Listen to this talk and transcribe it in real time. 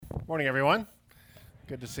Morning, everyone.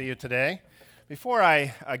 Good to see you today. Before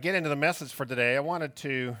I get into the message for today, I wanted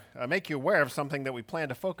to make you aware of something that we plan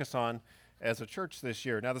to focus on as a church this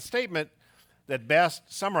year. Now, the statement that best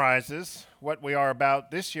summarizes what we are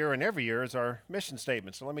about this year and every year is our mission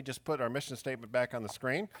statement. So let me just put our mission statement back on the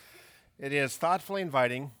screen. It is thoughtfully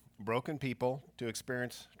inviting broken people to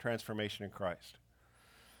experience transformation in Christ.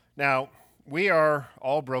 Now, we are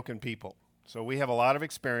all broken people, so we have a lot of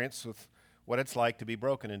experience with what it's like to be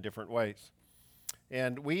broken in different ways.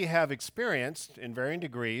 And we have experienced, in varying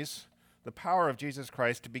degrees, the power of Jesus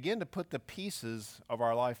Christ to begin to put the pieces of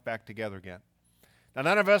our life back together again. Now,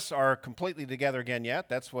 none of us are completely together again yet.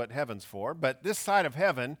 That's what heaven's for. But this side of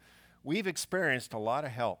heaven, we've experienced a lot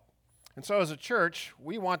of help. And so as a church,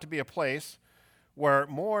 we want to be a place where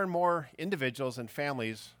more and more individuals and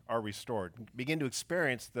families are restored, begin to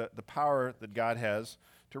experience the power that God has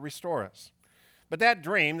to restore us. But that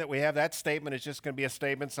dream that we have, that statement is just going to be a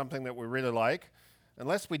statement, something that we really like,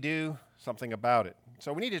 unless we do something about it.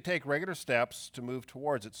 So we need to take regular steps to move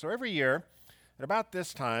towards it. So every year, at about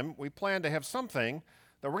this time, we plan to have something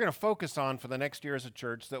that we're going to focus on for the next year as a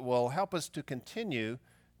church that will help us to continue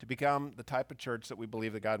to become the type of church that we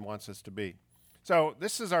believe that God wants us to be. So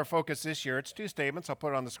this is our focus this year. It's two statements. I'll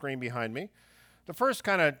put it on the screen behind me. The first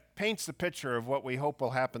kind of paints the picture of what we hope will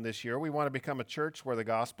happen this year. We want to become a church where the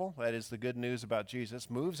gospel, that is the good news about Jesus,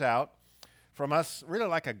 moves out from us really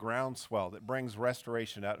like a groundswell that brings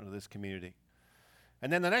restoration out into this community.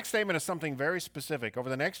 And then the next statement is something very specific. Over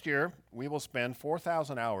the next year, we will spend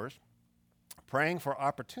 4,000 hours praying for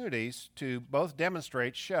opportunities to both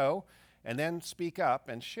demonstrate, show, and then speak up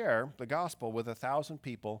and share the gospel with 1,000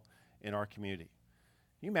 people in our community.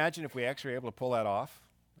 Can you imagine if we actually were able to pull that off?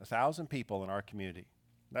 1,000 people in our community.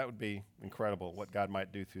 That would be incredible, what God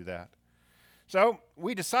might do through that. So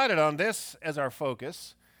we decided on this as our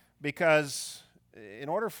focus because in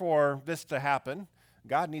order for this to happen,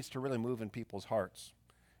 God needs to really move in people's hearts.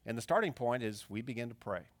 And the starting point is we begin to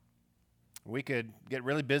pray. We could get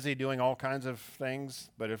really busy doing all kinds of things,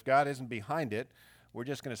 but if God isn't behind it, we're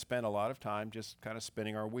just going to spend a lot of time just kind of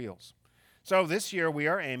spinning our wheels. So this year we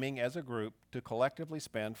are aiming as a group to collectively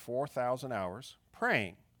spend 4,000 hours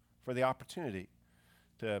praying for the opportunity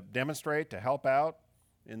to demonstrate, to help out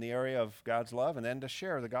in the area of God's love, and then to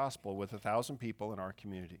share the gospel with 1,000 people in our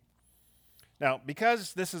community. Now,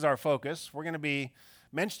 because this is our focus, we're going to be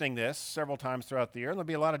mentioning this several times throughout the year, and there'll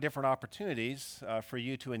be a lot of different opportunities for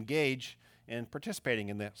you to engage in participating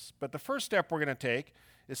in this. But the first step we're going to take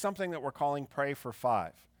is something that we're calling Pray for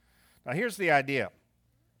 5. Now, here's the idea.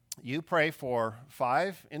 You pray for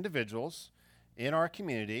 5 individuals in our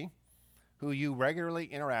community who you regularly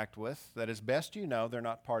interact with, that as best you know, they're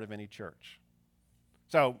not part of any church.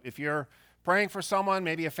 So if you're praying for someone,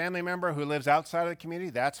 maybe a family member who lives outside of the community,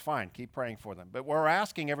 that's fine. Keep praying for them. But what we're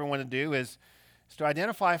asking everyone to do is to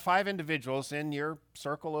identify 5 individuals in your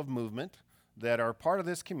circle of movement that are part of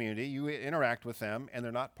this community. You interact with them, and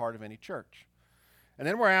they're not part of any church. And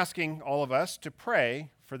then we're asking all of us to pray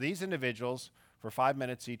for these individuals for 5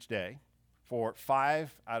 minutes each day, for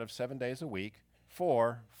 5 out of 7 days a week,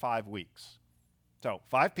 for 5 weeks. So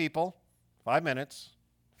 5 people, 5 minutes,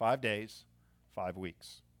 5 days, 5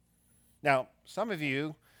 weeks. Now, some of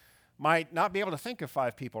you might not be able to think of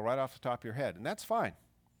 5 people right off the top of your head, and that's fine.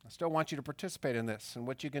 I still want you to participate in this. And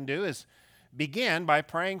what you can do is begin by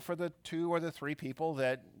praying for the 2 or the 3 people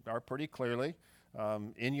that are pretty clearly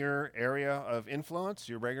in your area of influence.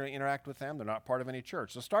 You regularly interact with them. They're not part of any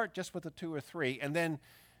church. So start just with the 2 or 3, and then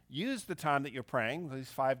use the time that you're praying,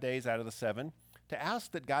 these 5 days out of the 7, to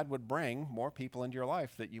ask that God would bring more people into your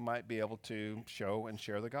life that you might be able to show and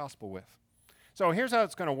share the gospel with. So here's how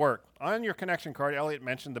it's going to work. On your connection card, Elliot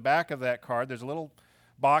mentioned the back of that card, there's a little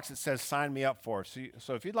box that says sign me up for.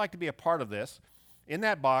 So if you'd like to be a part of this, in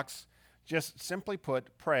that box, just simply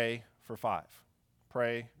put pray for 5.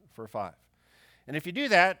 Pray for 5. And if you do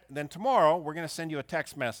that, then tomorrow we're going to send you a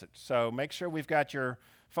text message. So make sure we've got your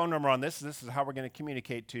phone number on this. This is how we're going to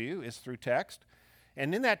communicate to you, is through text.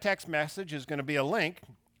 And in that text message is going to be a link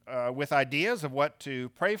with ideas of what to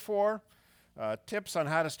pray for, tips on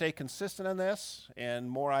how to stay consistent in this, and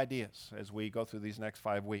more ideas as we go through these next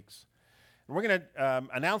 5 weeks. And we're going to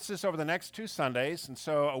announce this over the next 2 Sundays. And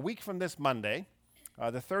so a week from this Monday,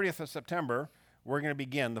 the 30th of September, we're going to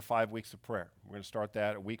begin the 5 weeks of prayer. We're going to start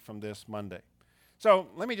that a week from this Monday. So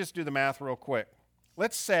let me just do the math real quick.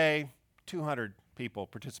 Let's say 200 people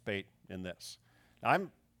participate in this. Now,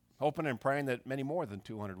 I'm hoping and praying that many more than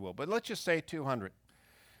 200 will, but let's just say 200.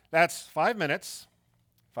 That's 5 minutes,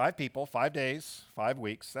 5 people, 5 days, 5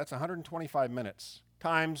 weeks. That's 125 minutes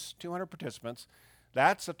times 200 participants.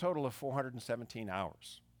 That's a total of 417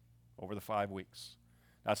 hours over the 5 weeks.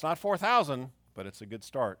 Now, it's not 4,000, but it's a good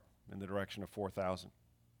start in the direction of 4,000.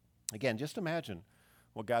 Again, just imagine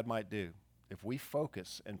what God might do if we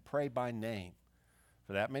focus and pray by name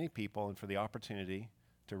for that many people and for the opportunity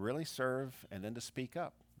to really serve and then to speak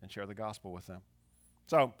up and share the gospel with them.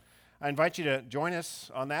 So I invite you to join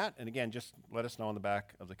us on that. And again, just let us know on the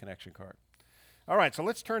back of the connection card. All right, so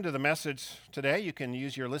let's turn to the message today. You can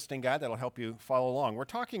use your listening guide. That'll help you follow along. We're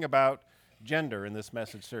talking about gender in this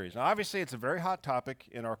message series. Now, obviously, it's a very hot topic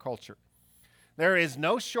in our culture. There is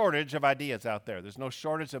no shortage of ideas out there. There's no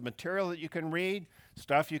shortage of material that you can read,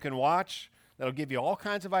 stuff you can watch that'll give you all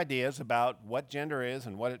kinds of ideas about what gender is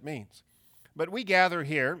and what it means. But we gather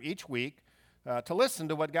here each week to listen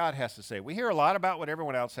to what God has to say. We hear a lot about what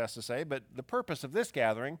everyone else has to say, but the purpose of this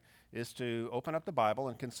gathering is to open up the Bible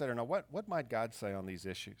and consider, now, what might God say on these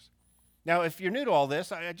issues? Now, if you're new to all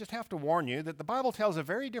this, I just have to warn you that the Bible tells a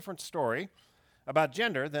very different story about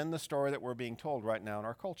gender than the story that we're being told right now in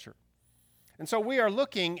our culture. And so we are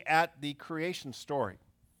looking at the creation story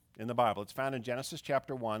in the Bible. It's found in Genesis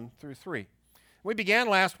chapter 1 through 3. We began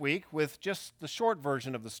last week with just the short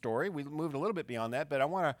version of the story. We moved a little bit beyond that, but I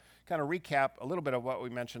want to kind of recap a little bit of what we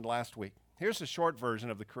mentioned last week. Here's the short version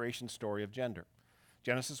of the creation story of gender.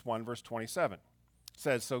 Genesis 1, verse 27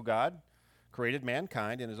 says, "So God created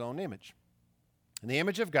mankind in his own image. In the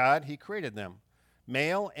image of God, he created them.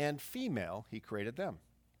 Male and female, he created them."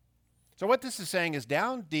 So what this is saying is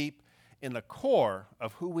down deep in the core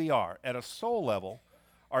of who we are, at a soul level,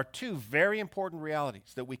 are two very important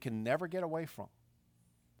realities that we can never get away from.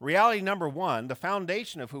 Reality number one, the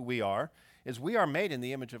foundation of who we are, is we are made in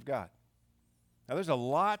the image of God. Now, there's a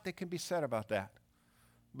lot that can be said about that,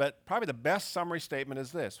 but probably the best summary statement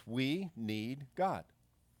is this: we need God.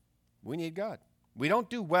 We need God. We don't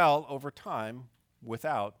do well over time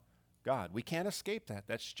without God. We can't escape that.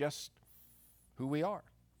 That's just who we are.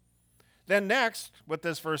 Then next, what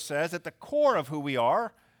this verse says, at the core of who we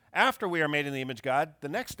are, after we are made in the image of God, the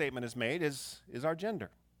next statement is made is our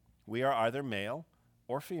gender. We are either male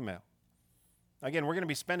or female. Again, we're going to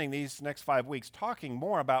be spending these next 5 weeks talking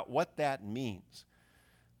more about what that means.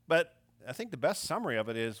 But I think the best summary of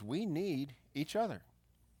it is we need each other.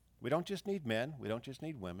 We don't just need men. We don't just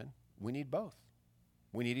need women. We need both.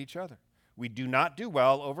 We need each other. We do not do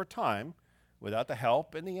well over time without the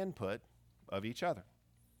help and the input of each other.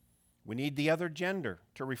 We need the other gender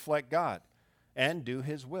to reflect God and do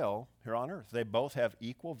his will here on earth. They both have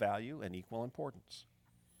equal value and equal importance.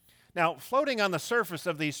 Now, floating on the surface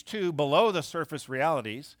of these two below the surface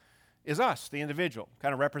realities is us, the individual,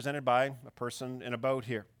 kind of represented by a person in a boat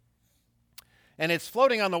here. And it's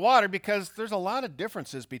floating on the water because there's a lot of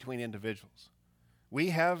differences between individuals. We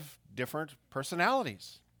have different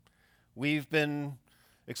personalities. We've been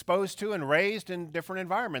exposed to and raised in different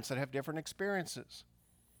environments that have different experiences.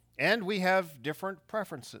 And we have different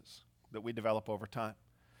preferences that we develop over time.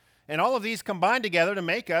 And all of these combine together to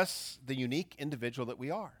make us the unique individual that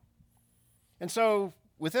we are. And so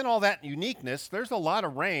within all that uniqueness, there's a lot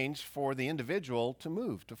of range for the individual to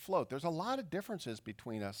move, to float. There's a lot of differences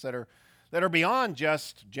between us that are beyond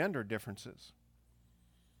just gender differences.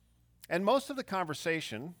 And most of the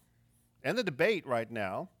conversation and the debate right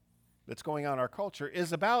now that's going on in our culture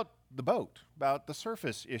is about the boat, about the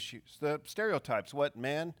surface issues, the stereotypes, what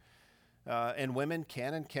men and women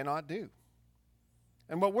can and cannot do.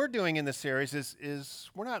 And what we're doing in this series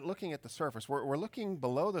is we're not looking at the surface. We're looking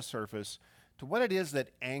below the surface to what it is that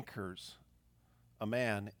anchors a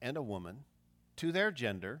man and a woman to their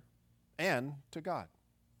gender and to God.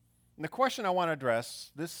 And the question I want to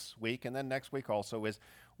address this week and then next week also is,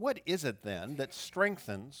 what is it then that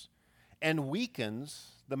strengthens and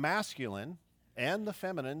weakens the masculine and the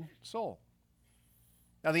feminine soul?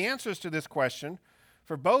 Now, the answers to this question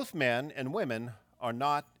for both men and women are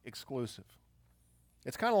not exclusive.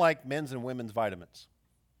 It's kind of like men's and women's vitamins.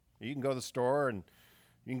 You can go to the store and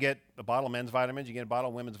you can get a bottle of men's vitamins, you get a bottle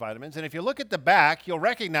of women's vitamins, and if you look at the back, you'll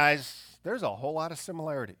recognize there's a whole lot of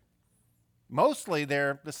similarity. Mostly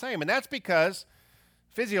they're the same, and that's because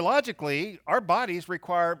physiologically, our bodies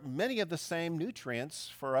require many of the same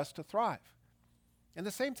nutrients for us to thrive. And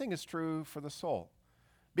the same thing is true for the soul.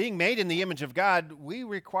 Being made in the image of God, we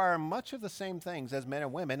require much of the same things as men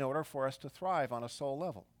and women in order for us to thrive on a soul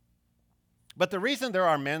level. But the reason there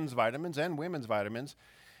are men's vitamins and women's vitamins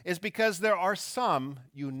is because there are some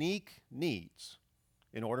unique needs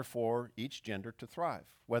in order for each gender to thrive,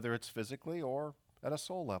 whether it's physically or at a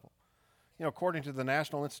soul level. You know, according to the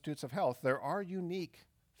National Institutes of Health, there are unique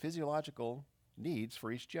physiological needs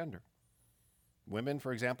for each gender. Women,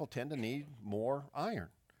 for example, tend to need more iron.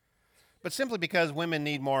 But simply because women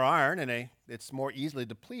need more iron and it's more easily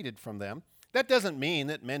depleted from them, That doesn't mean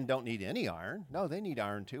that men don't need any iron. No, they need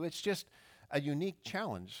iron too. It's just a unique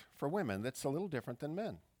challenge for women that's a little different than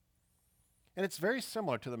men. And it's very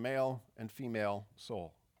similar to the male and female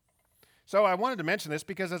soul. So I wanted to mention this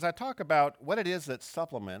because as I talk about what it is that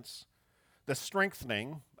supplements the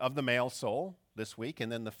strengthening of the male soul this week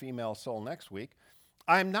and then the female soul next week,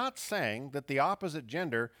 I'm not saying that the opposite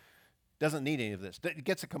gender doesn't need any of this. It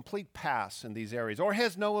gets a complete pass in these areas or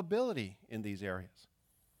has no ability in these areas.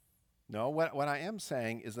 No, what I am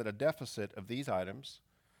saying is that a deficit of these items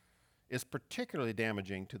is particularly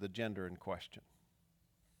damaging to the gender in question.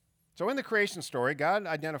 So in the creation story, God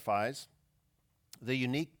identifies the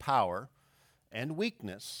unique power and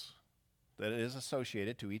weakness that is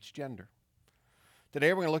associated to each gender.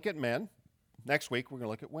 Today we're going to look at men. Next week we're going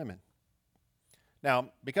to look at women.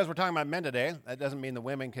 Now, because we're talking about men today, that doesn't mean the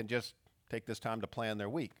women can just take this time to plan their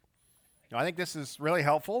week. Now, I think this is really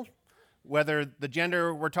helpful, whether the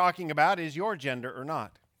gender we're talking about is your gender or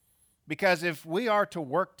not. Because if we are to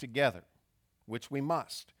work together, which we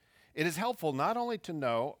must, it is helpful not only to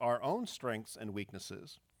know our own strengths and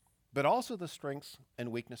weaknesses, but also the strengths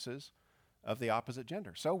and weaknesses of the opposite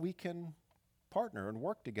gender, so we can partner and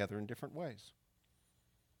work together in different ways.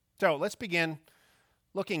 So let's begin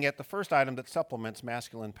looking at the first item that supplements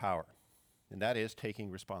masculine power, and that is taking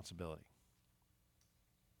responsibility.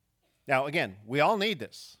 Now, again, we all need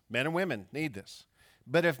this. Men and women need this.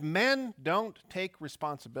 But if men don't take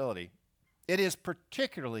responsibility, it is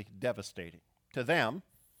particularly devastating to them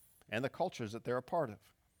and the cultures that they're a part of.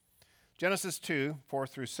 Genesis 2, 4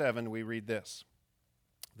 through 7, we read this.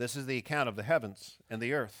 This is the account of the heavens and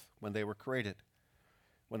the earth when they were created,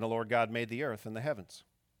 when the Lord God made the earth and the heavens.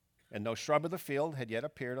 And no shrub of the field had yet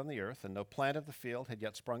appeared on the earth, and no plant of the field had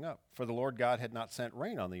yet sprung up. For the Lord God had not sent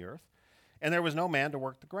rain on the earth, and there was no man to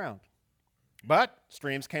work the ground. But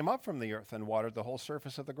streams came up from the earth and watered the whole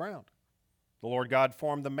surface of the ground. The Lord God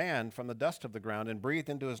formed the man from the dust of the ground and breathed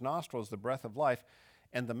into his nostrils the breath of life,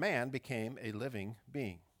 and the man became a living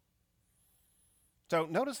being. So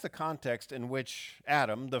notice the context in which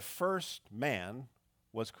Adam, the first man,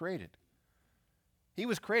 was created. He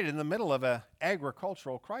was created in the middle of an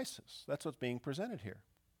agricultural crisis. That's what's being presented here.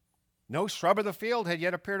 No shrub of the field had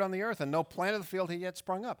yet appeared on the earth, and no plant of the field had yet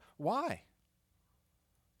sprung up. Why?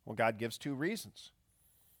 Well, God gives two reasons.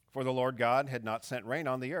 For the Lord God had not sent rain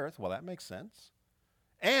on the earth. Well, that makes sense.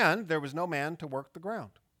 And there was no man to work the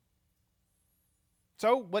ground.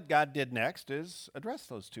 So what God did next is address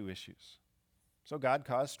those two issues. So God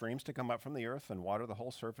caused streams to come up from the earth and water the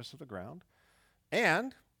whole surface of the ground.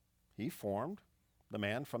 And he formed the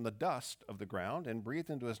man from the dust of the ground and breathed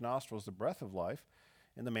into his nostrils the breath of life,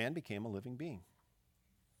 and the man became a living being.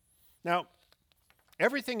 Now,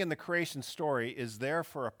 everything in the creation story is there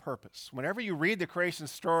for a purpose. Whenever you read the creation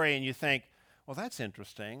story and you think, well, that's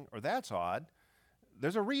interesting or that's odd,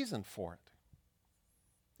 there's a reason for it.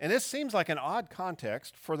 And this seems like an odd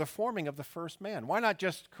context for the forming of the first man. Why not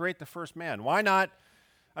just create the first man? Why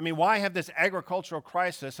have this agricultural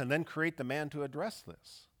crisis and then create the man to address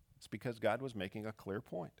this? It's because God was making a clear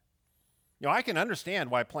point. You know, I can understand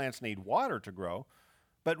why plants need water to grow,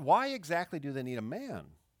 but why exactly do they need a man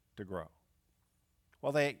to grow?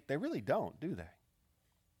 Well, they really don't, do they?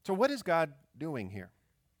 So what is God doing here?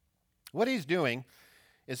 What he's doing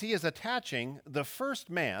is he is attaching the first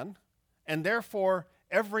man, and therefore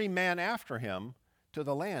every man after him, to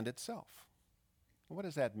the land itself. What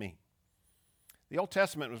does that mean? The Old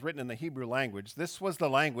Testament was written in the Hebrew language. This was the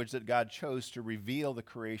language that God chose to reveal the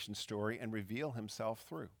creation story and reveal himself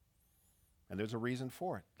through. And there's a reason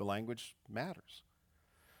for it. The language matters.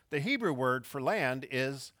 The Hebrew word for land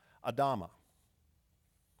is Adamah.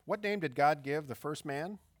 What name did God give the first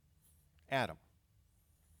man? Adam.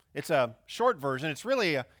 It's a short version. It's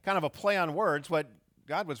really a kind of a play on words. What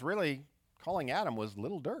God was really calling Adam was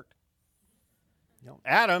little dirt. You know,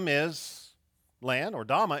 Adam is land, or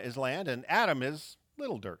Dama is land, and Adam is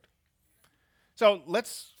little dirt. So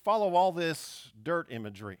let's follow all this dirt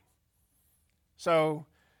imagery. So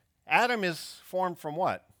Adam is formed from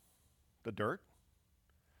what? The dirt.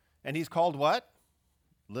 And he's called what?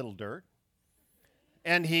 Little dirt.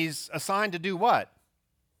 And he's assigned to do what?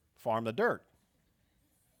 Farm the dirt.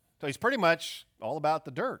 So he's pretty much all about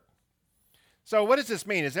the dirt. So what does this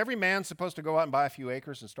mean? Is every man supposed to go out and buy a few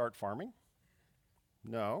acres and start farming?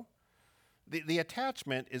 No. The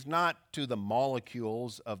attachment is not to the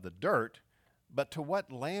molecules of the dirt, but to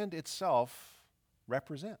what land itself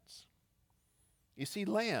represents. You see,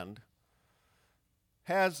 land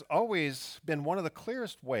has always been one of the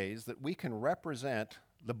clearest ways that we can represent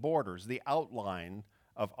the borders, the outline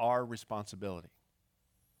of our responsibility.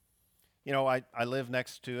 You know, I live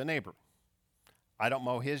next to a neighbor. I don't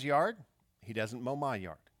mow his yard. he doesn't mow my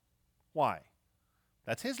yard. Why?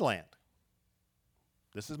 That's his land.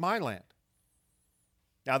 This is my land.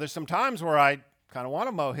 Now, there's some times where I kind of want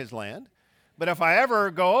to mow his land, but if I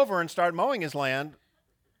ever go over and start mowing his land,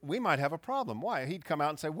 we might have a problem. Why? He'd come out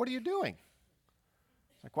and say, "What are you doing?"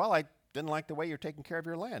 It's like, "Well, I didn't like the way you're taking care of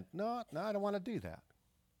your land." No, I don't want to do that.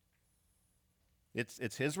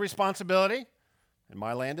 It's his responsibility, and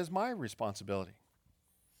my land is my responsibility.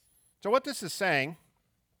 So what this is saying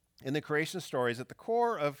in the creation story is at the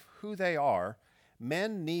core of who they are,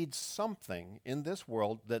 men need something in this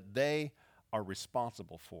world that they are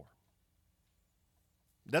responsible for.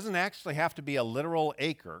 It doesn't actually have to be a literal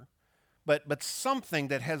acre, but something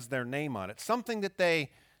that has their name on it, something that they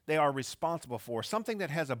are responsible for, something that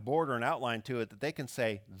has a border and outline to it that they can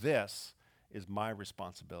say, "This is my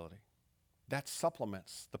responsibility." That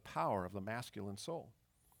supplements the power of the masculine soul.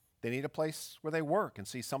 They need a place where they work and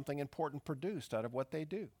see something important produced out of what they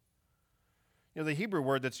do. You know, the Hebrew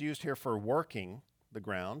word that's used here for working the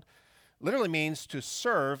ground literally means to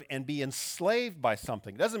serve and be enslaved by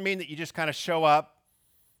something. It doesn't mean that you just kind of show up,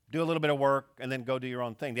 do a little bit of work, and then go do your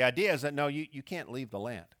own thing. The idea is that, no, you can't leave the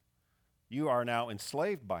land. You are now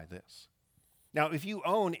enslaved by this. Now, if you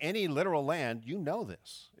own any literal land, you know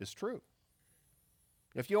this is true.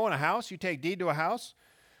 If you own a house, you take deed to a house,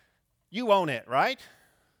 you own it, right?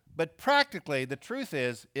 But practically, the truth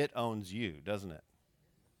is, it owns you, doesn't it?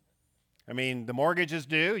 I mean, the mortgage is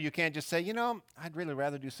due. You can't just say, "I'd really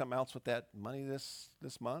rather do something else with that money this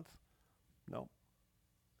month." No,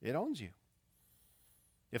 it owns you.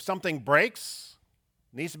 If something breaks,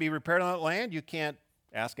 needs to be repaired on that land, you can't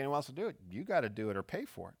ask anyone else to do it. You got to do it or pay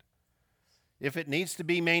for it. If it needs to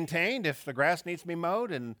be maintained, if the grass needs to be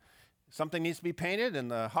mowed and something needs to be painted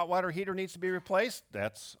and the hot water heater needs to be replaced,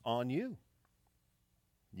 that's on you.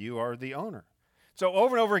 You are the owner. So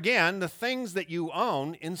over and over again, the things that you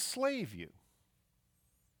own enslave you.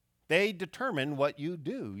 They determine what you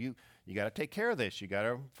do. You got to take care of this. You got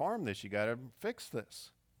to farm this. You got to fix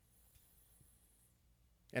this.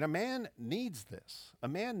 And a man needs this. A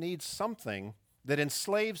man needs something that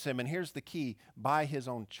enslaves him, and here's the key, by his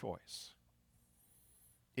own choice.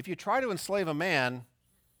 If you try to enslave a man,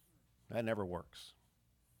 that never works.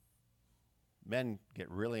 Men get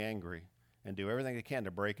really angry and do everything they can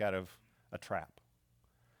to break out of a trap.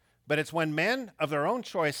 But it's when men of their own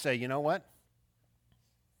choice say, "You know what?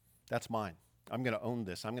 That's mine. I'm going to own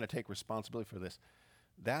this. I'm going to take responsibility for this."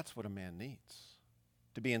 That's what a man needs,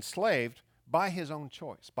 to be enslaved by his own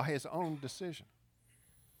choice, by his own decision.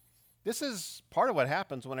 This is part of what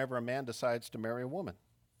happens whenever a man decides to marry a woman.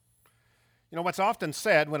 You know, what's often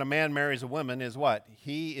said when a man marries a woman is what?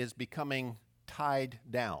 He is becoming tied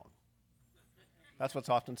down. That's what's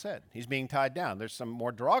often said. He's being tied down. There's some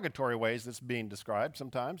more derogatory ways that's being described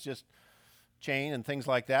sometimes, just chain and things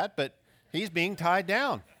like that, but he's being tied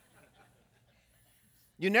down.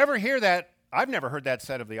 You never hear that. I've never heard that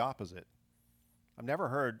said of the opposite. I've never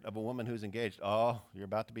heard of a woman who's engaged, "Oh, you're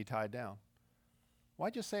about to be tied down."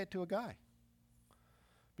 Why just say it to a guy?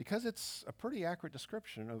 Because it's a pretty accurate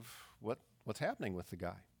description of what's happening with the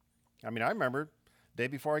guy. I mean, I remember the day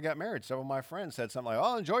before I got married, several of my friends said something like,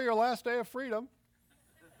 "Oh, enjoy your last day of freedom."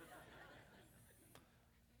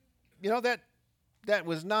 That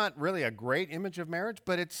was not really a great image of marriage,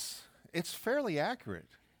 but it's fairly accurate,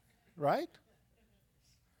 right?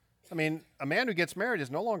 I mean, a man who gets married is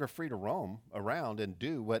no longer free to roam around and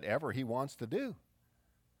do whatever he wants to do.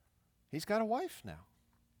 He's got a wife now.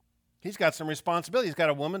 He's got some responsibility. He's got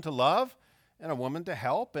a woman to love and a woman to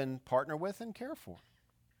help and partner with and care for.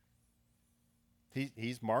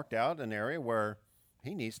 He's marked out an area where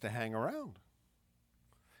he needs to hang around.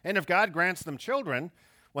 And if God grants them children,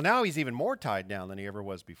 well, now he's even more tied down than he ever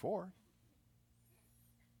was before.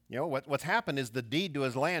 You know, what's happened is the deed to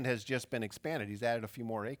his land has just been expanded. He's added a few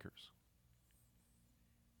more acres.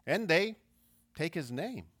 And they take his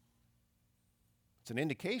name. It's an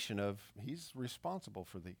indication of he's responsible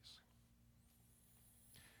for these.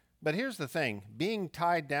 But here's the thing. Being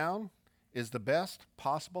tied down is the best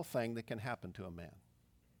possible thing that can happen to a man.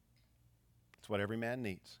 It's what every man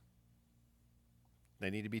needs. They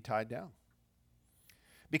need to be tied down.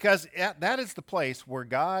 Because that is the place where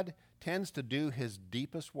God tends to do his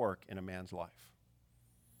deepest work in a man's life.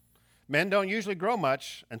 Men don't usually grow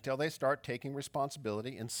much until they start taking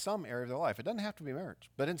responsibility in some area of their life. It doesn't have to be marriage,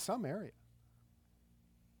 but in some area.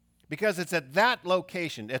 Because it's at that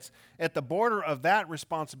location, it's at the border of that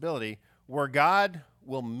responsibility where God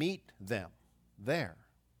will meet them there.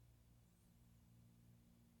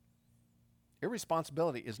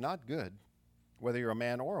 Irresponsibility is not good, whether you're a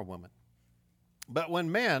man or a woman. But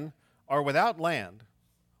when men are without land,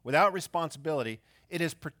 without responsibility, it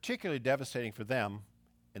is particularly devastating for them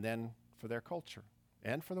and then for their culture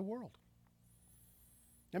and for the world.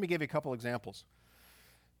 Let me give you a couple examples.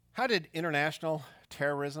 How did international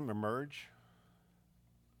terrorism emerge?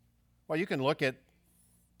 Well, you can look at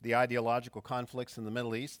the ideological conflicts in the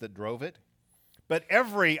Middle East that drove it, but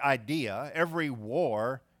every idea, every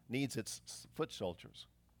war needs its foot soldiers.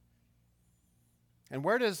 And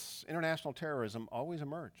where does international terrorism always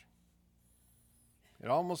emerge? It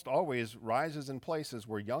almost always rises in places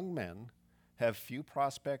where young men have few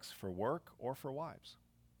prospects for work or for wives.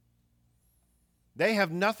 They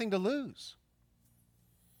have nothing to lose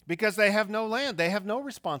because they have no land, they have no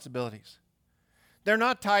responsibilities. They're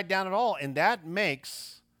not tied down at all, and that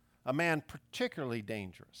makes a man particularly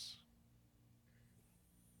dangerous.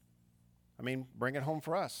 I mean, bring it home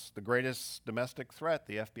for us. The greatest domestic threat,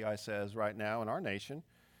 the FBI says right now in our nation,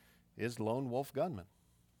 is lone wolf gunmen.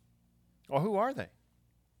 Well, who are they?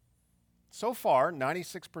 So far,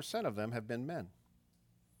 96% of them have been men.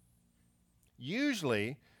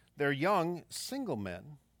 Usually, they're young, single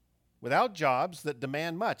men without jobs that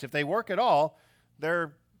demand much. If they work at all,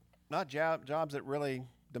 they're not jobs that really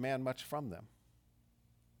demand much from them.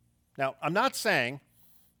 Now, I'm not saying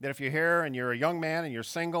that if you're here and you're a young man and you're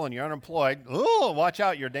single and you're unemployed, oh, watch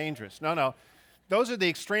out, you're dangerous. No. Those are the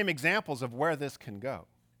extreme examples of where this can go.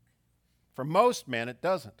 For most men, it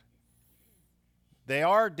doesn't. They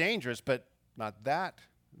are dangerous, but not that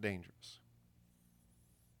dangerous.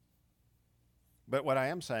 But what I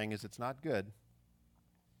am saying is it's not good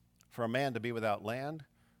for a man to be without land,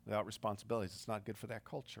 without responsibilities. It's not good for that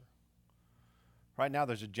culture. Right now,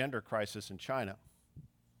 there's a gender crisis in China.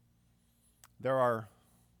 There are,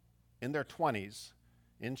 in their 20s,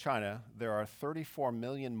 in China, there are 34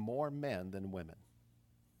 million more men than women.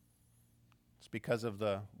 It's because of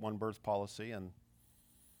the one-birth policy and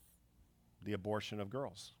the abortion of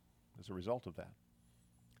girls as a result of that.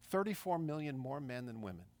 34 million more men than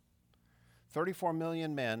women. 34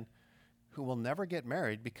 million men who will never get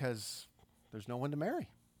married because there's no one to marry.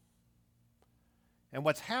 And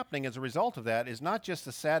what's happening as a result of that is not just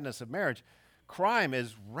the sadness of marriage. Crime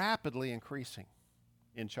is rapidly increasing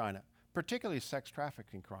in China, particularly sex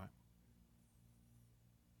trafficking crime.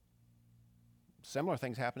 Similar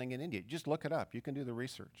things happening in India. Just look it up. You can do the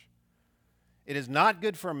research. It is not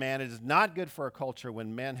good for a man. It is not good for a culture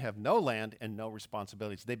when men have no land and no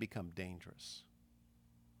responsibilities. They become dangerous.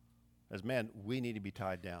 As men, we need to be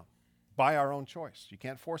tied down by our own choice. You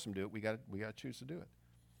can't force them to do it. We got to choose to do it.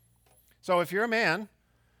 So if you're a man,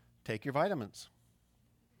 take your vitamins.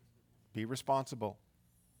 Be responsible.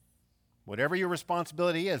 Whatever your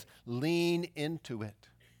responsibility is, lean into it.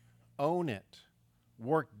 Own it.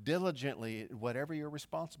 Work diligently at whatever you're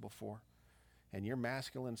responsible for, and your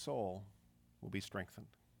masculine soul will be strengthened.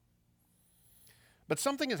 But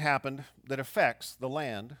something has happened that affects the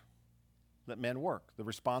land that men work, the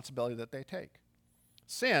responsibility that they take.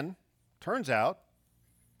 Sin turns out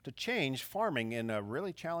to change farming in a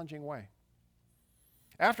really challenging way.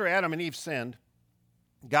 After Adam and Eve sinned,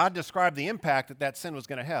 God described the impact that sin was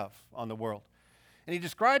going to have on the world. And he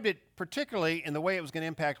described it particularly in the way it was going to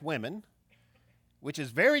impact women, which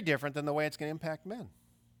is very different than the way it's going to impact men.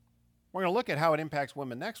 We're going to look at how it impacts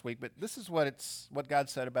women next week, but this is what God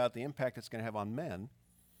said about the impact it's going to have on men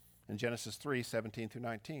in Genesis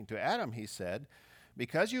 3:17-19. To Adam he said,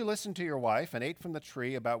 "Because you listened to your wife and ate from the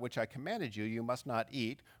tree about which I commanded you, you must not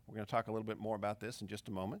eat." We're going to talk a little bit more about this in just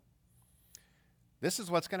a moment. This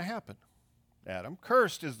is what's going to happen, Adam.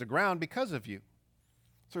 "Cursed is the ground because of you.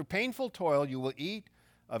 Through painful toil you will eat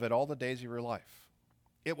of it all the days of your life.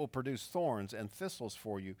 It will produce thorns and thistles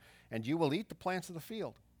for you, and you will eat the plants of the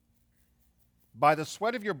field. By the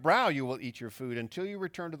sweat of your brow you will eat your food until you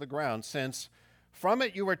return to the ground, since from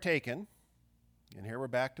it you were taken." And here we're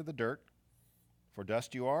back to the dirt. "For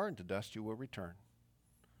dust you are, and to dust you will return.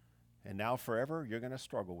 And now forever you're going to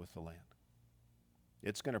struggle with the land.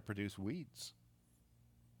 It's going to produce weeds.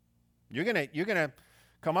 You're going to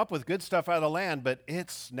come up with good stuff out of the land, but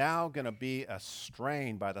it's now going to be a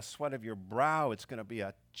strain. By the sweat of your brow, it's going to be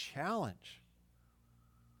a challenge."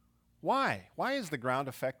 Why? Why is the ground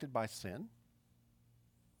affected by sin?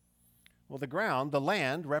 Well, the ground, the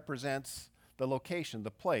land, represents the location,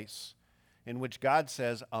 the place in which God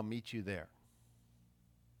says, "I'll meet you there."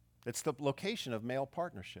 It's the location of male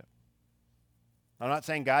partnership. I'm not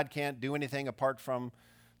saying God can't do anything apart from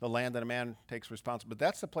the land that a man takes responsibility, but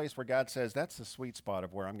that's the place where God says, that's the sweet spot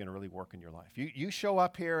of where I'm going to really work in your life. You show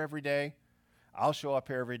up here every day, I'll show up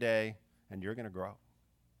here every day, and you're going to grow.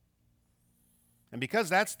 And because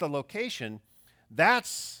that's the location,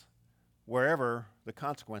 that's wherever the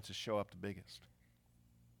consequences show up the biggest.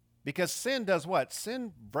 Because sin does what?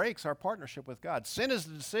 Sin breaks our partnership with God. Sin is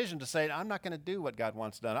the decision to say, I'm not going to do what God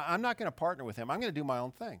wants done. I'm not going to partner with him. I'm going to do my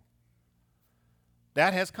own thing.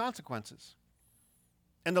 That has consequences.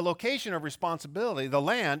 And the location of responsibility, the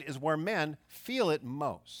land, is where men feel it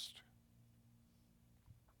most.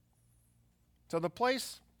 So the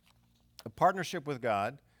place of partnership with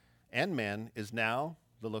God and men is now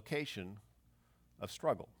the location of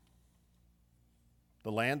struggle.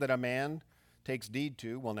 The land that a man takes deed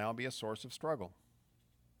to will now be a source of struggle.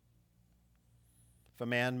 If a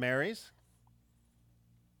man marries,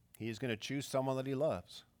 he is going to choose someone that he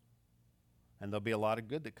loves. And there'll be a lot of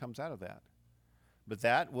good that comes out of that. But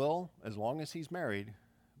that will, as long as he's married,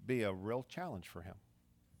 be a real challenge for him.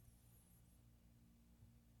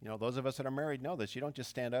 You know, those of us that are married know this. You don't just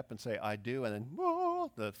stand up and say, I do, and then,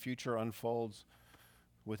 whoa, the future unfolds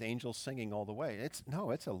with angels singing all the way. It's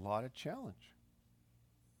a lot of challenge.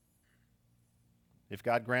 If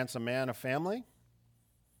God grants a man a family,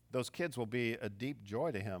 those kids will be a deep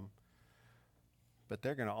joy to him, but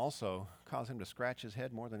they're going to also cause him to scratch his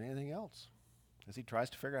head more than anything else as he tries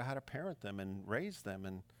to figure out how to parent them and raise them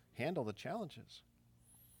and handle the challenges.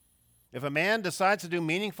 If a man decides to do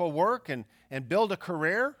meaningful work and build a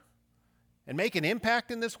career and make an impact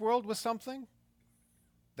in this world with something,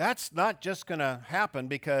 that's not just going to happen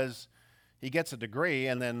because he gets a degree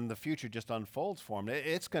and then the future just unfolds for him.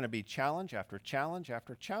 It's going to be challenge after challenge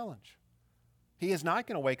after challenge. He is not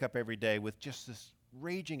going to wake up every day with just this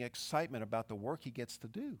raging excitement about the work he gets to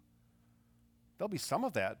do. There'll be some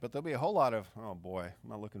of that, but there'll be a whole lot of, oh boy, I'm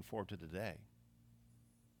not looking forward to today.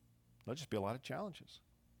 There'll just be a lot of challenges.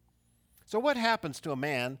 So what happens to a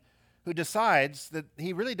man who decides that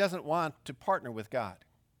he really doesn't want to partner with God?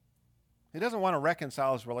 He doesn't want to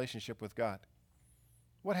reconcile his relationship with God.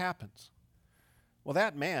 What happens? Well,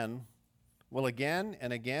 that man will again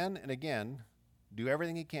and again and again do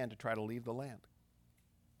everything he can to try to leave the land.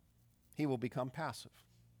 He will become passive.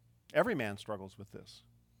 Every man struggles with this.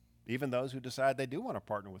 Even those who decide they do want to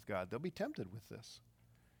partner with God, they'll be tempted with this.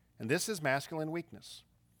 And this is masculine weakness.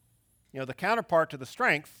 You know, the counterpart to the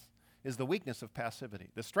strength is the weakness of passivity.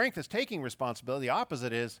 The strength is taking responsibility. The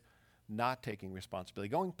opposite is not taking responsibility,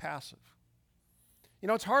 going passive. You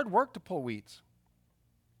know, it's hard work to pull weeds.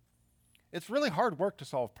 It's really hard work to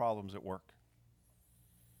solve problems at work.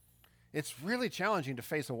 It's really challenging to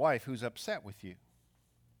face a wife who's upset with you.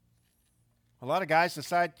 A lot of guys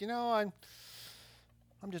decide, you know,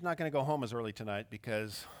 I'm just not going to go home as early tonight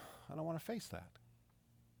because I don't want to face that.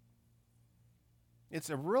 It's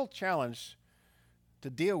a real challenge to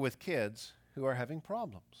deal with kids who are having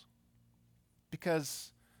problems.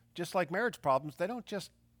 Because just like marriage problems, they don't just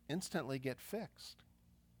instantly get fixed.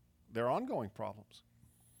 They're ongoing problems.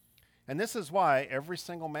 And this is why every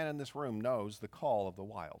single man in this room knows the call of the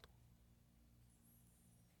wild.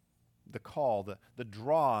 The call, the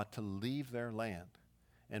draw to leave their land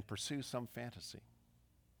and pursue some fantasy.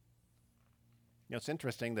 You know, it's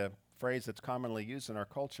interesting, the phrase that's commonly used in our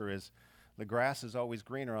culture is, the grass is always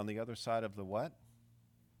greener on the other side of the what?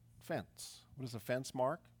 Fence. What does a fence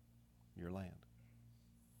mark? Your land.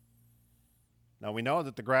 Now we know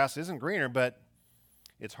that the grass isn't greener, but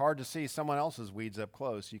it's hard to see someone else's weeds up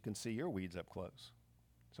close. You can see your weeds up close.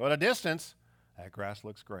 So at a distance, that grass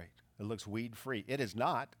looks great. It looks weed-free. It is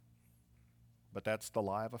not, but that's the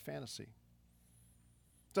lie of a fantasy.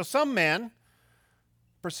 So some men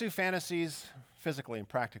pursue fantasies physically and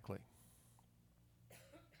practically.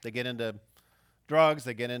 They get into drugs,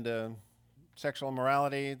 they get into sexual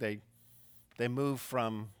immorality, they move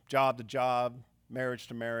from job to job, marriage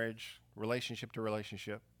to marriage, relationship to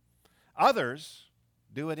relationship. Others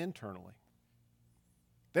do it internally.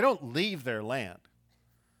 They don't leave their land.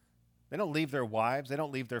 They don't leave their wives, they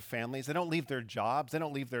don't leave their families, they don't leave their jobs, they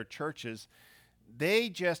don't leave their churches. They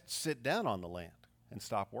just sit down on the land and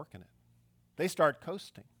stop working it. They start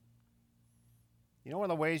coasting. You know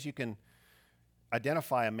one of the ways you can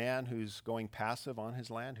identify a man who's going passive on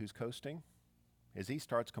his land, who's coasting, is he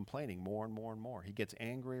starts complaining more and more and more. He gets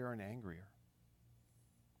angrier and angrier.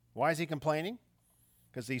 Why is he complaining?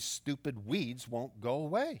 Because these stupid weeds won't go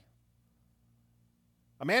away.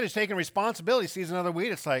 A man who's taking responsibility sees another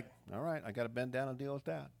weed, it's like, all right, I got to bend down and deal with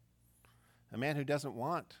that. A man who doesn't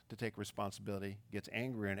want to take responsibility gets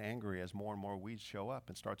angrier and angrier as more and more weeds show up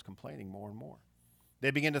and starts complaining more and more.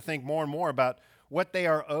 They begin to think more and more about what they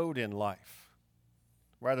are owed in life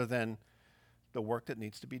rather than the work that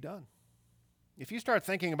needs to be done. If you start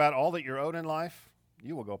thinking about all that you're owed in life,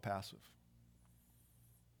 you will go passive.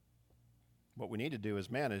 What we need to do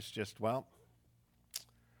as men is just, well,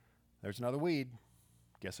 there's another weed.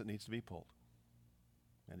 Guess it needs to be pulled.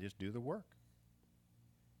 And just do the work.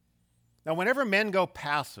 Now, whenever men go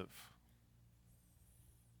passive,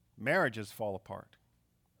 marriages fall apart,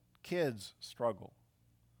 kids struggle,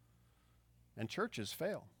 and churches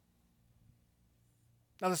fail.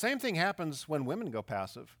 Now, the same thing happens when women go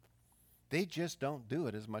passive. They just don't do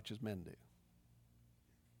it as much as men do.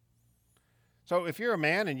 So if you're a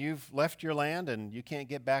man and you've left your land and you can't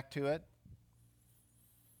get back to it,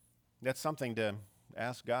 that's something to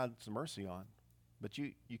ask God's mercy on. But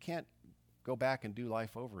you can't go back and do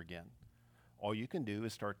life over again. All you can do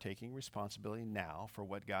is start taking responsibility now for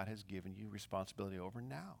what God has given you responsibility over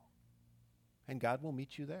now. And God will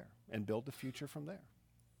meet you there and build the future from there.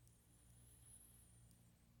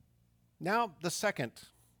 Now, the second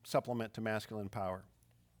supplement to masculine power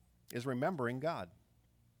is remembering God.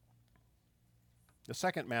 The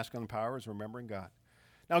second masculine power is remembering God.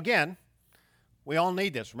 Now, again, we all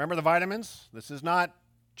need this. Remember the vitamins? This is not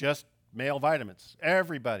just male vitamins.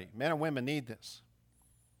 Everybody, men and women, need this.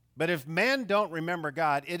 But if men don't remember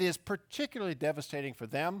God, it is particularly devastating for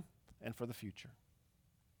them and for the future.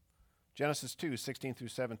 Genesis 2:16 through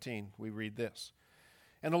 17, we read this.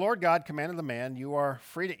 And the Lord God commanded the man, you are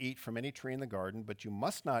free to eat from any tree in the garden, but you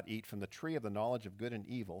must not eat from the tree of the knowledge of good and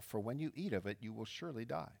evil, for when you eat of it, you will surely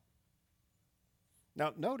die.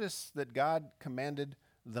 Now, notice that God commanded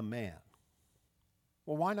the man.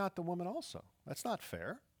 Well, why not the woman also? That's not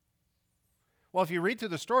fair. Well, if you read through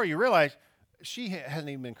the story, you realize she hasn't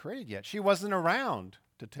even been created yet. She wasn't around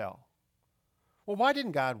to tell. Well, why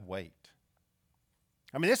didn't God wait?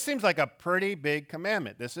 I mean, this seems like a pretty big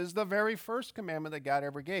commandment. This is the very first commandment that God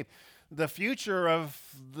ever gave. The future of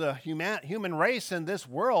the human race in this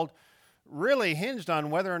world really hinged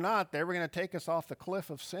on whether or not they were going to take us off the cliff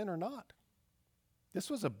of sin or not. This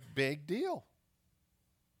was a big deal.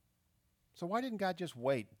 So why didn't God just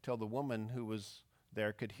wait till the woman who was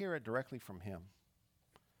there could hear it directly from him?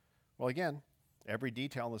 Well, again, every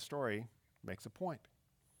detail in the story makes a point.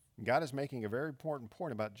 And God is making a very important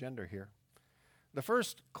point about gender here. The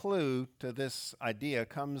first clue to this idea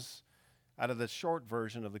comes out of the short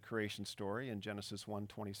version of the creation story in Genesis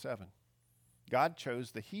 1:27. God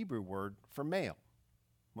chose the Hebrew word for male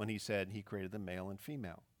when he said he created them male and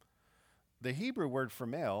female. The Hebrew word for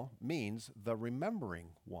male means the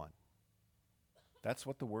remembering one. That's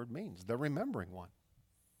what the word means, the remembering one.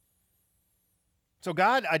 So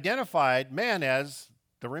God identified men as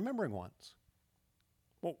the remembering ones.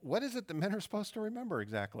 Well, what is it that men are supposed to remember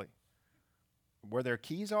exactly? Where their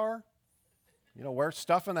keys are? You know, where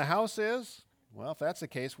stuff in the house is? Well, if that's the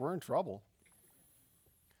case, we're in trouble.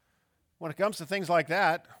 When it comes to things like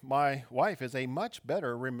that, my wife is a much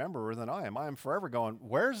better rememberer than I am. I am forever going,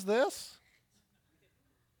 where's this?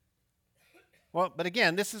 Well, but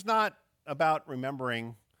again, this is not about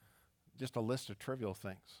remembering just a list of trivial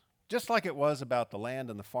things. Just like it was about the land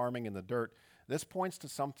and the farming and the dirt, this points to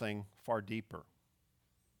something far deeper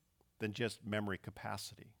than just memory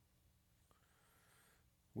capacity.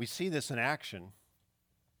 We see this in action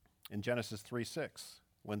in Genesis 3:6,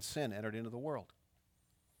 when sin entered into the world.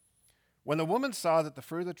 When the woman saw that the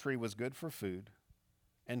fruit of the tree was good for food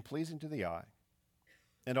and pleasing to the eye,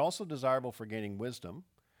 and also desirable for gaining wisdom,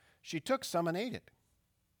 she took some and ate it.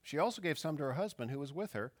 She also gave some to her husband who was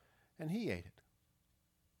with her, and he ate it.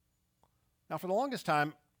 Now, for the longest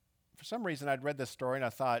time, for some reason, I'd read this story and I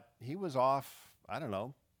thought he was off, I don't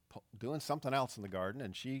know, doing something else in the garden,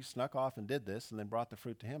 and she snuck off and did this and then brought the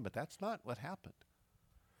fruit to him. But that's not what happened.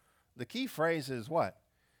 The key phrase is what?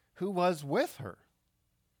 Who was with her?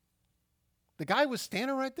 The guy was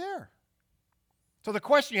standing right there. So the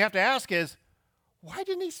question you have to ask is, why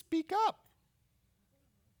didn't he speak up?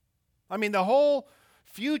 I mean, the whole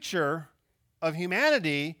future of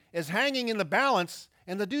humanity is hanging in the balance,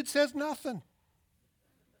 and the dude says nothing.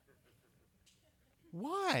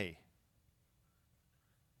 Why?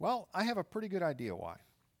 Well, I have a pretty good idea why.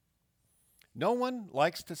 No one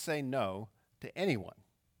likes to say no to anyone,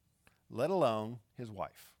 let alone his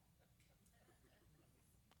wife.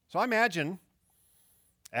 So I imagine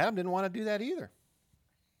Adam didn't want to do that either.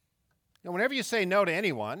 Now, whenever you say no to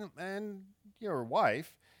anyone, and your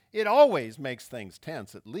wife, it always makes things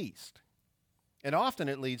tense, at least. And often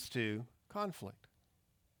it leads to conflict.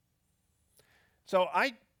 So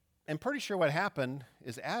I am pretty sure what happened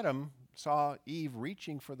is Adam saw Eve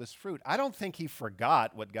reaching for this fruit. I don't think he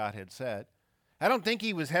forgot what God had said. I don't think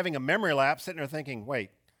he was having a memory lapse, sitting there thinking,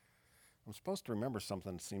 wait, I'm supposed to remember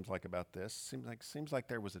something, it seems like, about this. Seems like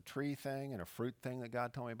there was a tree thing and a fruit thing that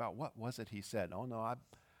God told me about. What was it he said? Oh, no,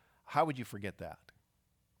 how would you forget that?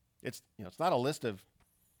 It's not a list of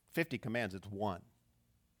 50 commands, it's one.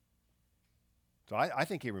 So I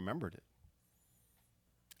think he remembered it.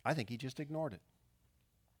 I think he just ignored it.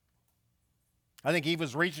 I think Eve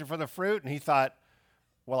was reaching for the fruit, and he thought,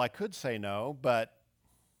 well, I could say no, but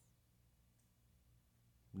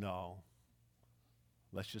no.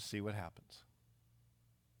 Let's just see what happens.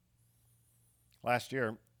 Last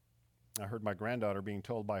year, I heard my granddaughter being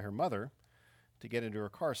told by her mother to get into her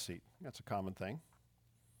car seat. That's a common thing.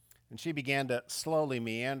 And she began to slowly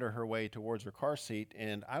meander her way towards her car seat,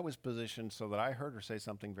 and I was positioned so that I heard her say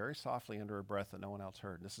something very softly under her breath that no one else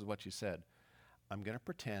heard. And this is what she said: "I'm going to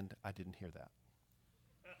pretend I didn't hear that."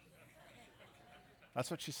 That's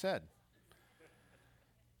what she said.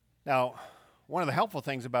 Now, one of the helpful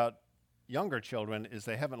things about younger children is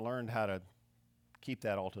they haven't learned how to keep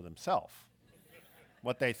that all to themselves.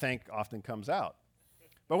 What they think often comes out.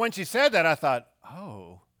 But when she said that, I thought,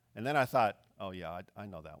 oh. And then I thought, oh, yeah, I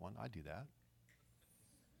know that one. I do that.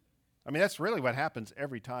 I mean, that's really what happens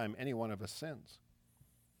every time any one of us sins.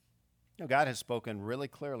 You know, God has spoken really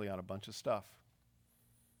clearly on a bunch of stuff.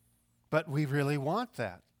 But we really want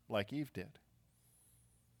that, like Eve did.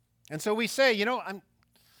 And so we say,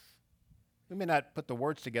 we may not put the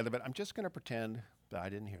words together, but I'm just going to pretend that I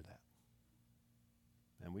didn't hear that.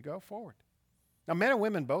 And we go forward. Now, men and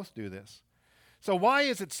women both do this. So why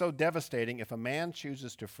is it so devastating if a man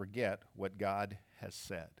chooses to forget what God has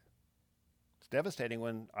said? It's devastating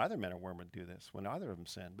when either men or women do this, when either of them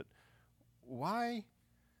sin. But why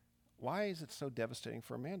is it so devastating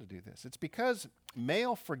for a man to do this? It's because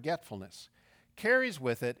male forgetfulness carries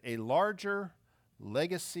with it a larger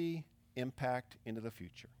legacy impact into the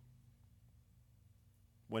future.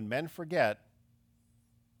 When men forget,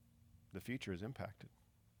 the future is impacted.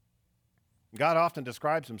 God often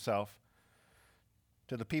describes himself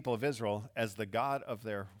to the people of Israel as the God of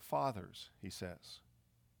their fathers, he says.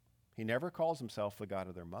 He never calls himself the God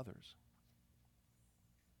of their mothers.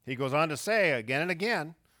 He goes on to say again and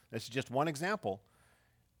again, this is just one example,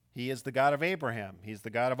 he is the God of Abraham, he's the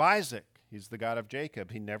God of Isaac, he's the God of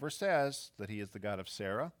Jacob. He never says that he is the God of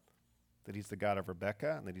Sarah, that he's the God of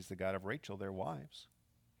Rebekah, and that he's the God of Rachel, their wives.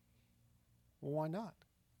 Well, why not?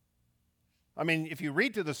 I mean, if you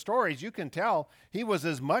read through the stories, you can tell he was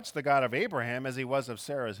as much the God of Abraham as he was of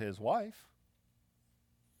Sarah, his wife.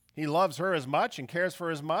 He loves her as much and cares for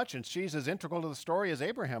her as much, and she's as integral to the story as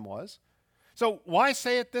Abraham was. So why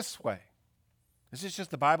say it this way? Is this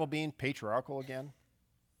just the Bible being patriarchal again?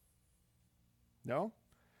 No.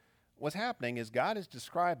 What's happening is God is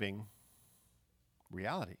describing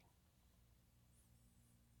reality.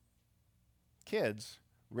 Kids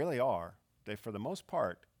really are, for the most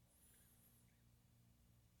part,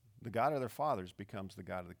 the God of their fathers becomes the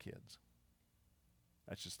God of the kids.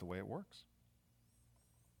 That's just the way it works.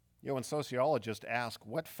 When sociologists ask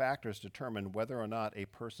what factors determine whether or not a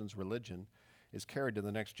person's religion is carried to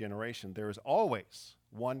the next generation, there is always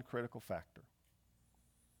one critical factor,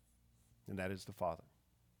 and that is the father.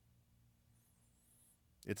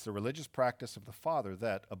 It's the religious practice of the father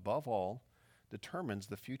that, above all, determines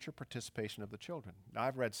the future participation of the children. Now,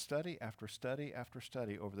 I've read study after study after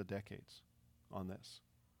study over the decades on this.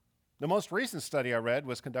 The most recent study I read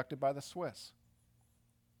was conducted by the Swiss.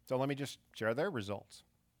 So let me just share their results.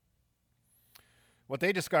 What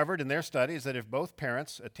they discovered in their study is that if both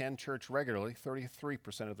parents attend church regularly,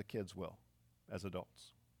 33% of the kids will, as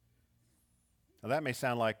adults. Now that may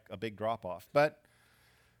sound like a big drop-off, but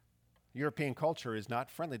European culture is not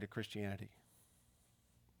friendly to Christianity.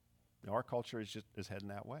 Our culture is heading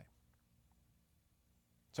that way.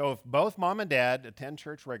 So if both mom and dad attend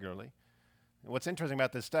church regularly, and what's interesting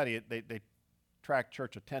about this study, they track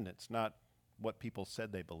church attendance, not what people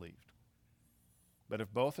said they believed. But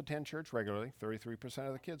if both attend church regularly, 33%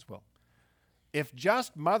 of the kids will. If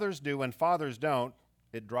just mothers do and fathers don't,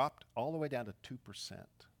 it dropped all the way down to 2%.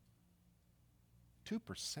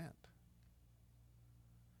 2%.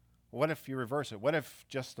 What if you reverse it? What if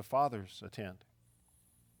just the fathers attend?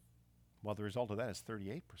 Well, the result of that is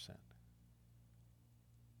 38%.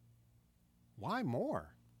 Why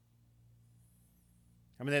more?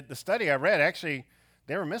 I mean, the study I read, actually,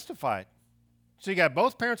 they were mystified. So you got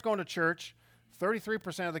both parents going to church,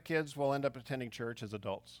 33% of the kids will end up attending church as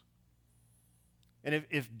adults. And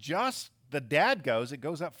if just the dad goes, it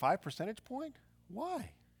goes up 5 percentage point?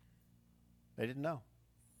 Why? They didn't know.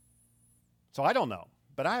 So I don't know,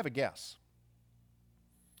 but I have a guess.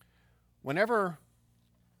 Whenever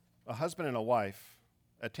a husband and a wife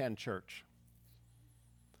attend church,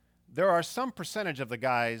 there are some percentage of the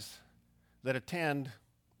guys that attend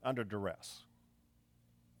under duress.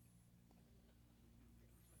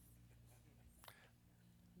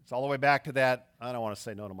 It's all the way back to that, I don't want to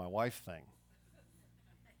say no to my wife thing.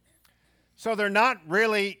 So they're not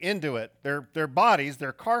really into it. Their bodies,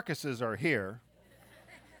 their carcasses are here,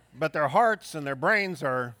 but their hearts and their brains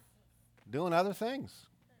are doing other things.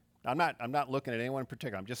 I'm not looking at anyone in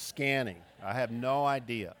particular. I'm just scanning. I have no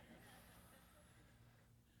idea.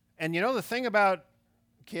 And you know the thing about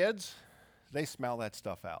kids, they smell that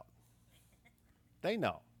stuff out. They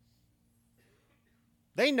know.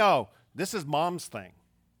 They know this is mom's thing.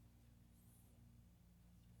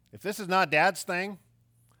 If this is not dad's thing,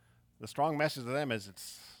 the strong message to them is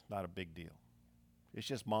it's not a big deal. It's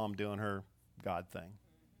just mom doing her God thing.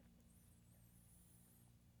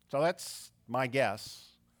 So that's my guess.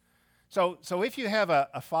 So if you have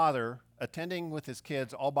a father attending with his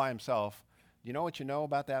kids all by himself, you know what you know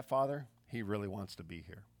about that father? He really wants to be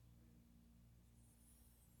here.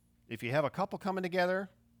 If you have a couple coming together,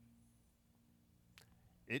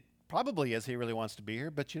 it probably is he really wants to be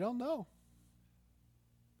here, but you don't know.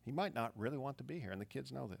 He might not really want to be here, and the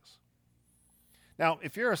kids know this. Now,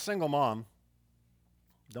 if you're a single mom,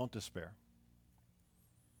 don't despair.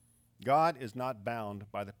 God is not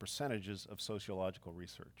bound by the percentages of sociological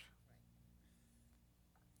research.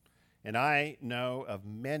 And I know of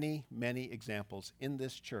many, many examples in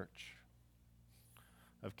this church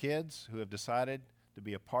of kids who have decided to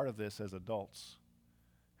be a part of this as adults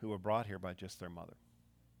who were brought here by just their mother.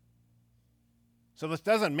 So this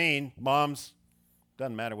doesn't mean moms,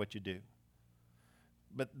 doesn't matter what you do.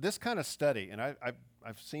 But this kind of study, and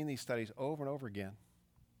I've seen these studies over and over again.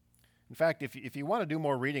 In fact, if you want to do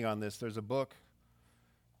more reading on this, there's a book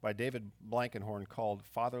by David Blankenhorn called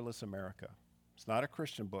Fatherless America. It's not a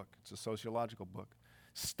Christian book. It's a sociological book.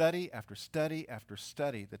 Study after study after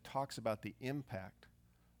study that talks about the impact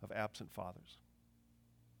of absent fathers.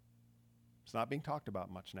 It's not being talked about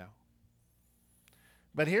much now.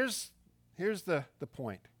 But here's the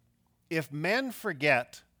point. If men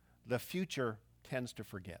forget, the future tends to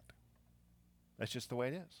forget. That's just the way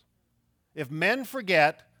it is. If men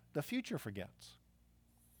forget, the future forgets.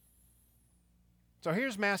 So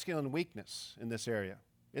here's masculine weakness in this area.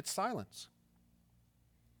 It's silence.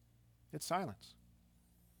 It's silence.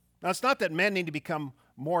 Now, it's not that men need to become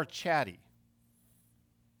more chatty.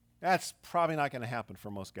 That's probably not going to happen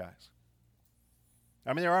for most guys.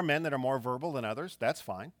 I mean, there are men that are more verbal than others. That's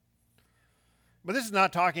fine. But this is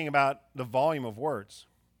not talking about the volume of words.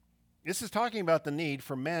 This is talking about the need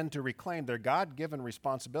for men to reclaim their God-given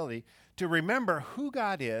responsibility to remember who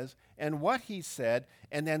God is and what he said,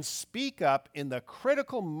 and then speak up in the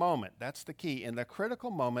critical moment. That's the key, in the critical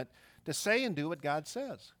moment, to say and do what God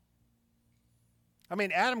says. I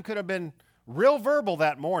mean, Adam could have been real verbal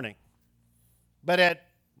that morning, but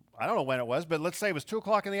I don't know when it was, but let's say it was 2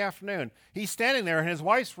 o'clock in the afternoon. He's standing there and his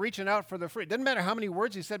wife's reaching out for the fruit. Doesn't matter how many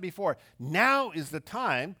words he said before. Now is the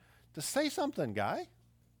time to say something, guy.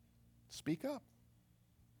 Speak up.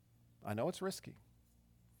 I know it's risky.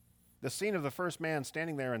 The scene of the first man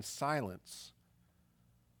standing there in silence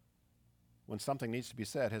when something needs to be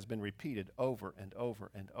said has been repeated over and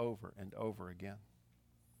over and over and over again.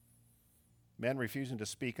 Men refusing to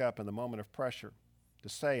speak up in the moment of pressure, to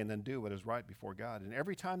say and then do what is right before God. And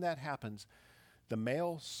every time that happens, the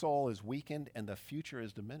male soul is weakened and the future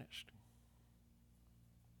is diminished.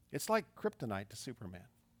 It's like kryptonite to Superman.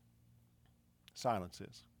 Silence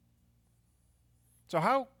is. So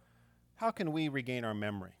how can we regain our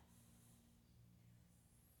memory?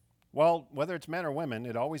 Well, whether it's men or women,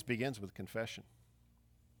 it always begins with confession.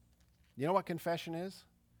 You know what confession is?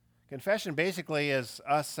 Confession basically is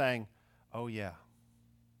us saying, oh yeah,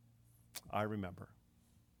 I remember.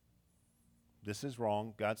 This is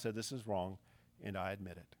wrong. God said this is wrong, and I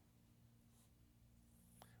admit it.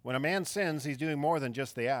 When a man sins, he's doing more than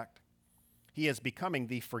just the act. He is becoming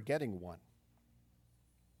the forgetting one.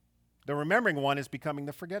 The remembering one is becoming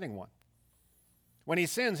the forgetting one. When he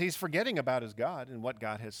sins, he's forgetting about his God and what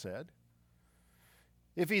God has said.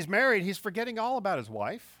 If he's married, he's forgetting all about his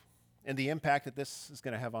wife and the impact that this is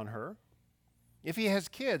going to have on her. If he has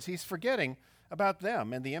kids, he's forgetting about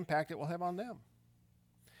them and the impact it will have on them.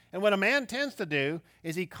 And what a man tends to do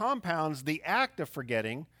is he compounds the act of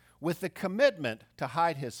forgetting with the commitment to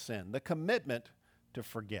hide his sin, the commitment to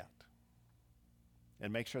forget,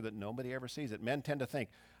 and make sure that nobody ever sees it. Men tend to think,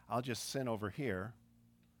 I'll just sin over here,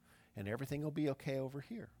 and everything will be okay over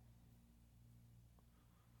here.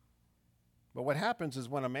 But what happens is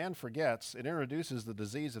when a man forgets, it introduces the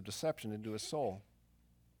disease of deception into his soul.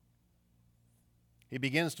 He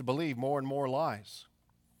begins to believe more and more lies.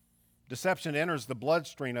 Deception enters the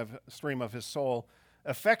bloodstream of his soul,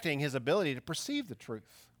 affecting his ability to perceive the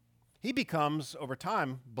truth. He becomes, over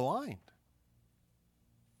time, blind.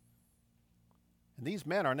 And these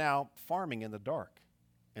men are now farming in the dark,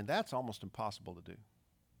 and that's almost impossible to do.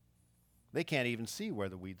 They can't even see where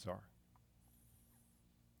the weeds are.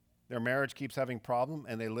 Their marriage keeps having problems,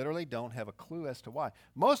 and they literally don't have a clue as to why.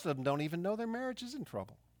 Most of them don't even know their marriage is in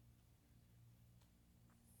trouble.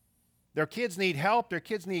 Their kids need help, their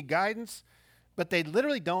kids need guidance, but they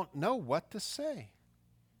literally don't know what to say.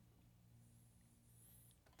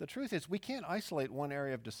 The truth is, we can't isolate one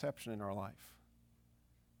area of deception in our life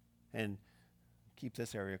and keep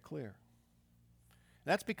this area clear.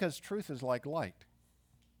 That's because truth is like light.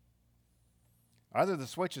 Either the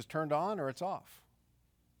switch is turned on or it's off.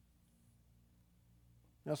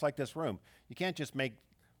 It's like this room. You can't just make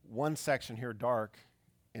one section here dark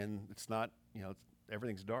and it's not,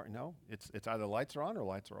 everything's dark. No, it's either lights are on or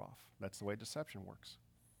lights are off. That's the way deception works.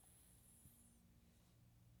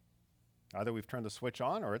 Either we've turned the switch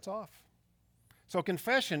on or it's off. So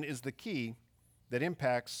confession is the key that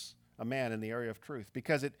impacts a man in the area of truth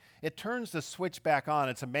because it turns the switch back on.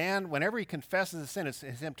 It's a man, whenever he confesses a sin, it's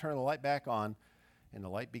him turning the light back on and the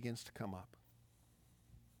light begins to come up.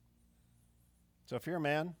 So if you're a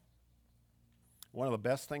man, one of the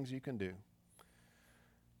best things you can do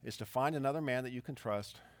is to find another man that you can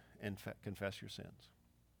trust and confess your sins.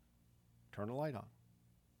 Turn the light on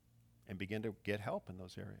and begin to get help in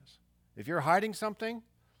those areas. If you're hiding something,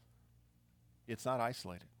 it's not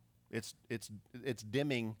isolated. It's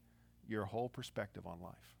dimming your whole perspective on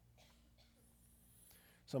life.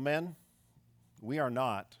 So men, we are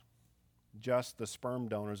not just the sperm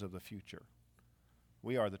donors of the future.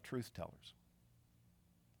 We are the truth tellers.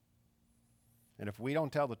 And if we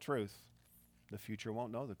don't tell the truth, the future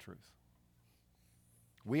won't know the truth.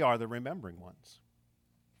 We are the remembering ones.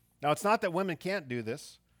 Now, it's not that women can't do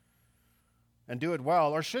this and do it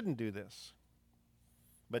well or shouldn't do this.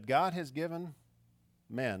 But God has given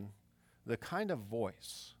men the kind of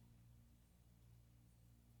voice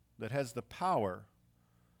that has the power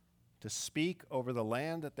to speak over the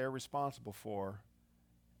land that they're responsible for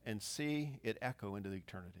and see it echo into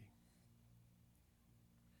eternity.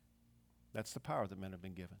 That's the power that men have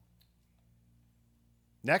been given.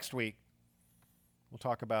 Next week, we'll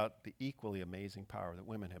talk about the equally amazing power that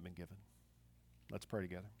women have been given. Let's pray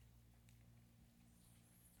together.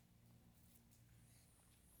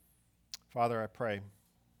 Father, I pray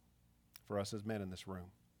for us as men in this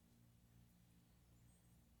room.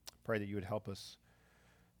 Pray that you would help us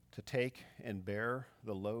to take and bear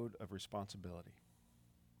the load of responsibility,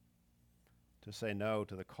 to say no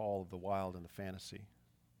to the call of the wild and the fantasy,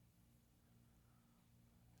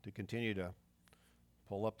 to continue to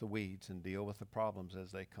pull up the weeds and deal with the problems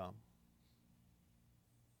as they come.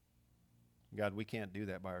 God, we can't do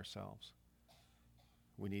that by ourselves.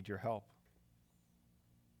 We need your help.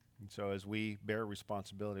 And so as we bear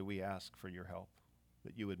responsibility, we ask for your help,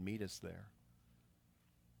 that you would meet us there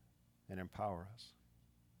and empower us.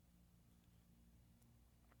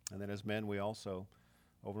 And then as men, we also,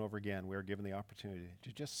 over and over again, we are given the opportunity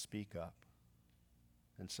to just speak up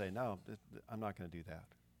and say, no, I'm not going to do that.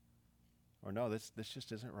 Or no, this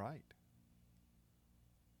just isn't right.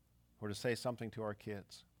 Or to say something to our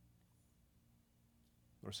kids.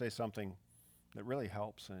 Or say something that really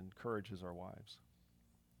helps and encourages our wives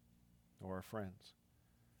or our friends.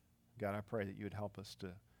 God, I pray that you would help us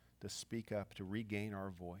to speak up, to regain our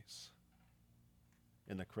voice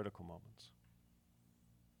in the critical moments.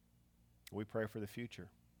 We pray for the future.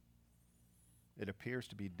 It appears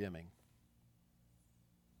to be dimming.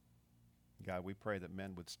 God, we pray that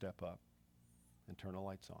men would step up and turn the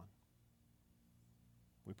lights on.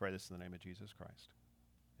 We pray this in the name of Jesus Christ.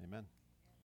 Amen.